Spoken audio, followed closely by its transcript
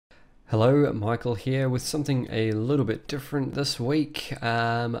Hello, Michael here with something a little bit different this week.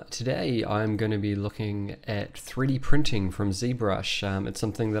 Today I'm going to be looking at 3D printing from zBrush. It's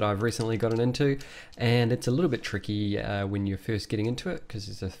something that I've recently gotten into, and it's a little bit tricky when you're first getting into it because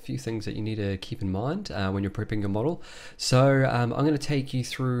there's a few things that you need to keep in mind when you're prepping your model. So I'm going to take you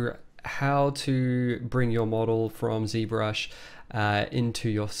through how to bring your model from zBrush into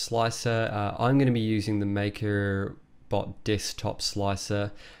your slicer. I'm going to be using the MakerBot desktop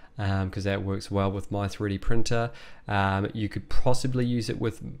slicer, because that works well with my 3D printer. You could possibly use it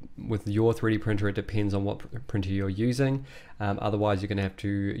with your 3D printer. It depends on what printer you're using. Otherwise, you're going to have to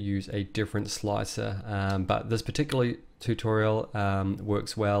use a different slicer. But this particular tutorial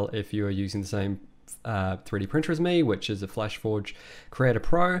works well if you are using the same 3D printer as me, which is a FlashForge Creator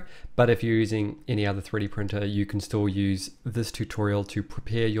Pro. But if you're using any other 3D printer, you can still use this tutorial to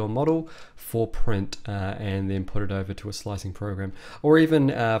prepare your model for print and then put it over to a slicing program, or even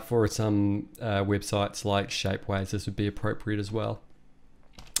for some websites like Shapeways, this would be appropriate as well.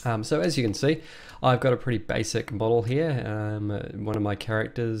 So as you can see, I've got a pretty basic model here. One of my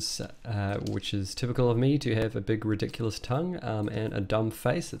characters, which is typical of me, to have a big ridiculous tongue and a dumb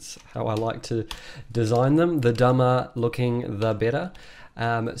face. It's how I like to design them. The dumber looking, the better.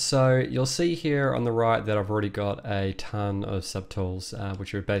 So you'll see here on the right that I've already got a ton of subtools,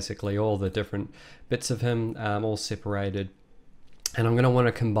 which are basically all the different bits of him, all separated. And I'm going to want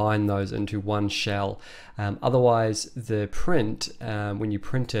to combine those into one shell. Otherwise, the print, when you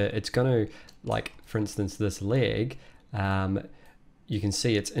print it, it's going to, like, for instance, this leg, you can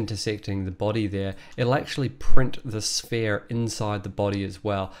see it's intersecting the body there. It'll actually print the sphere inside the body as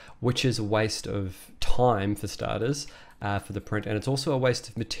well, which is a waste of time for starters, for the print, and it's also a waste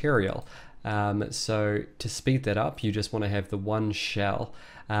of material. So to speed that up, you just want to have the one shell.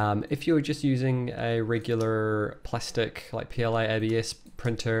 If you're just using a regular plastic like PLA ABS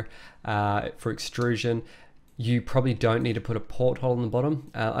printer for extrusion, you probably don't need to put a porthole in the bottom.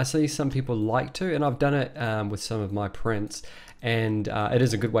 I see some people like to, and I've done it with some of my prints, and it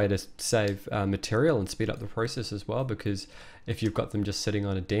is a good way to save material and speed up the process as well, because if you've got them just sitting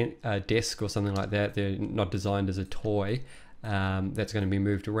on a desk or something like that, they're not designed as a toy. That's going to be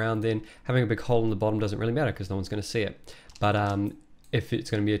moved around, then having a big hole in the bottom doesn't really matter because no one's going to see it. But if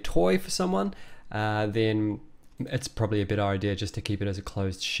it's going to be a toy for someone, then it's probably a better idea just to keep it as a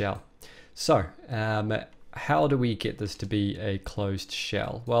closed shell. So how do we get this to be a closed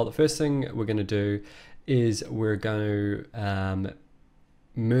shell? Well, the first thing we're going to do is we're going to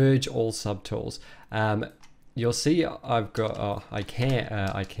merge all subtools. You'll see I've got, I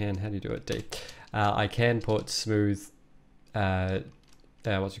can, how do you do it, D? I can put smooth,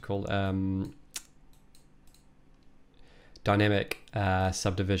 what's it called, dynamic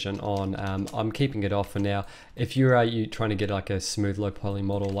subdivision on. I'm keeping it off for now. If you're trying to get like a smooth low poly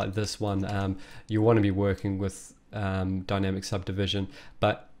model like this one, you want to be working with dynamic subdivision,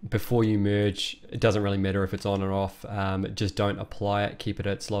 but before you merge, it doesn't really matter if it's on or off. Just don't apply it, keep it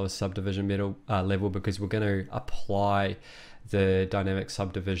at slowest subdivision level, because we're going to apply the dynamic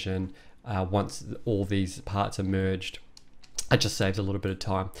subdivision once all these parts are merged. It just saves a little bit of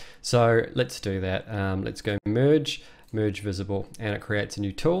time. So let's do that. Let's go merge visible, and it creates a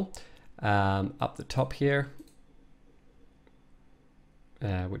new tool up the top here,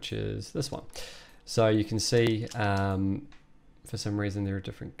 which is this one. So you can see for some reason they're a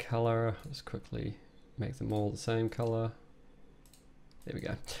different color. Let's quickly make them all the same color. There we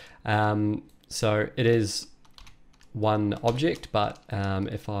go. So it is one object, but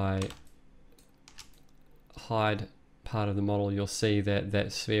if I hide part of the model, you'll see that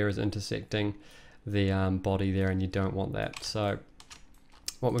that sphere is intersecting the body there, and you don't want that. So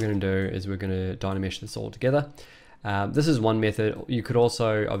what we're going to do is we're going to Dynamesh this all together. This is one method. You could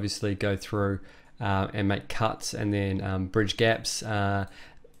also obviously go through and make cuts and then bridge gaps.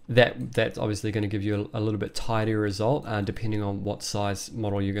 That's obviously going to give you a little bit tidier result, depending on what size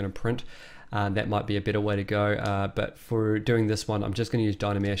model you're going to print. That might be a better way to go, but for doing this one, I'm just going to use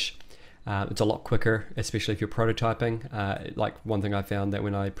Dynamesh. It's a lot quicker, especially if you're prototyping. Like one thing I found that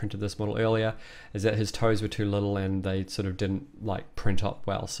when I printed this model earlier is that his toes were too little and they sort of didn't like print up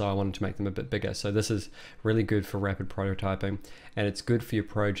well, so I wanted to make them a bit bigger. So this is really good for rapid prototyping, and it's good for your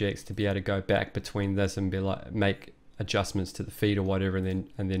projects to be able to go back between this and be like make adjustments to the feet or whatever, and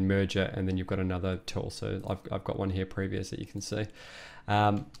then merge it, and then you've got another tool. So I've got one here previous that you can see,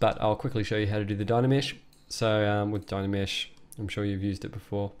 but I'll quickly show you how to do the Dynamesh. So with Dynamesh, I'm sure you've used it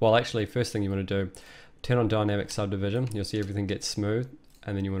before. Well, actually, first thing you want to do, turn on dynamic subdivision. You'll see everything gets smooth,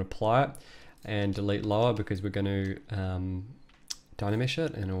 and then you want to apply it and delete lower, because we're going to Dynamesh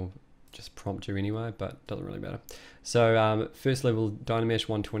it, and it'll just prompt you anyway, but doesn't really matter. So first level Dynamesh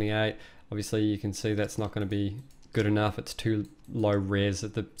 128. Obviously you can see that's not going to be good enough. It's too low res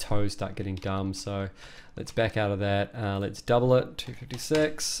that the toes start getting dumb. So let's back out of that. Let's double it,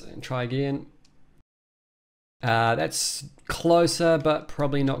 256, and try again. That's closer, but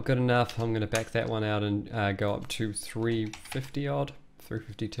probably not good enough. I'm going to back that one out and go up to 350 odd,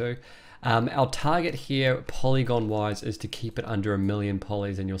 352. Our target here, polygon wise, is to keep it under 1 million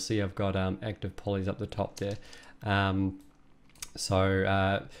polys, and you'll see I've got active polys up the top there.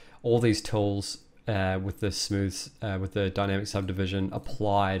 All these tools with the with the dynamic subdivision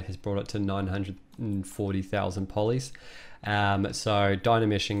applied has brought it to 940,000 polys. So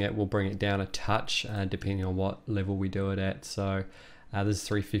dynameshing it will bring it down a touch depending on what level we do it at. So this is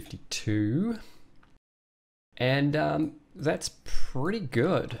 352, and that's pretty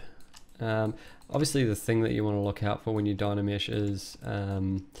good. Obviously the thing that you want to look out for when you dynamesh is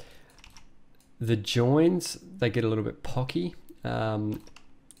the joins. They get a little bit pocky,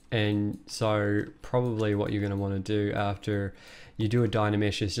 and so probably what you're going to want to do after you do a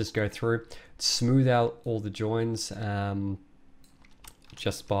dynamesh is just go through, smooth out all the joins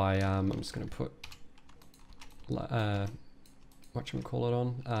just by I'm just going to put whatchamacallit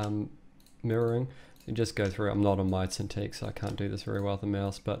on, mirroring. So just go through. I'm not on my Cintiq, so I can't do this very well with the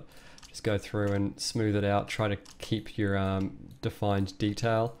mouse, but just go through and smooth it out. Try to keep your defined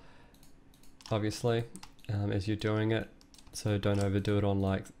detail, obviously, as you're doing it. So don't overdo it on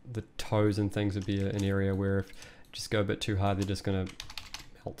like the toes and things. Would be an area where if you just go a bit too hard, they're just going to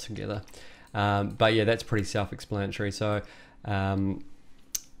melt together. But yeah, that's pretty self-explanatory. So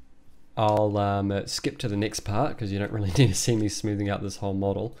I'll skip to the next part because you don't really need to see me smoothing out this whole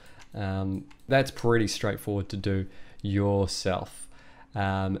model. That's pretty straightforward to do yourself.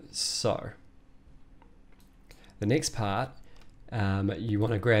 So the next part, you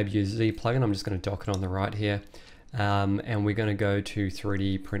want to grab your Z plugin. I'm just going to dock it on the right here. And we're going to go to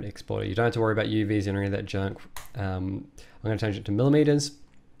 3D print exporter. You don't have to worry about UVs and any of that junk. I'm going to change it to millimeters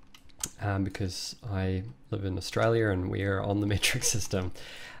because I live in Australia and we are on the metric system.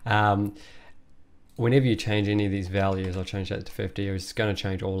 Whenever you change any of these values, I'll change that to 50. It's going to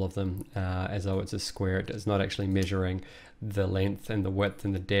change all of them as though it's a square. It's not actually measuring the length and the width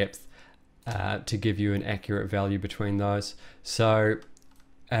and the depth to give you an accurate value between those. So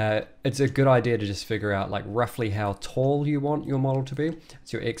it's a good idea to just figure out like roughly how tall you want your model to be.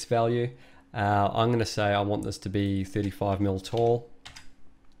 It's your X value. I'm going to say I want this to be 35 mil tall.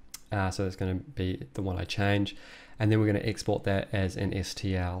 So that's going to be the one I change. And then we're going to export that as an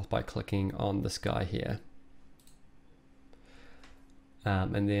STL by clicking on this guy here.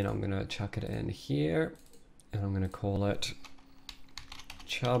 And then I'm going to chuck it in here. And I'm going to call it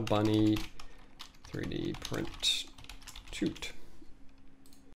Chub Bunny 3D Print Shoot.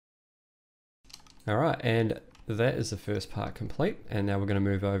 All right, and that is the first part complete. And now we're going to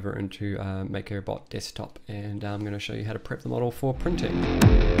move over into MakerBot Desktop, and I'm going to show you how to prep the model for printing.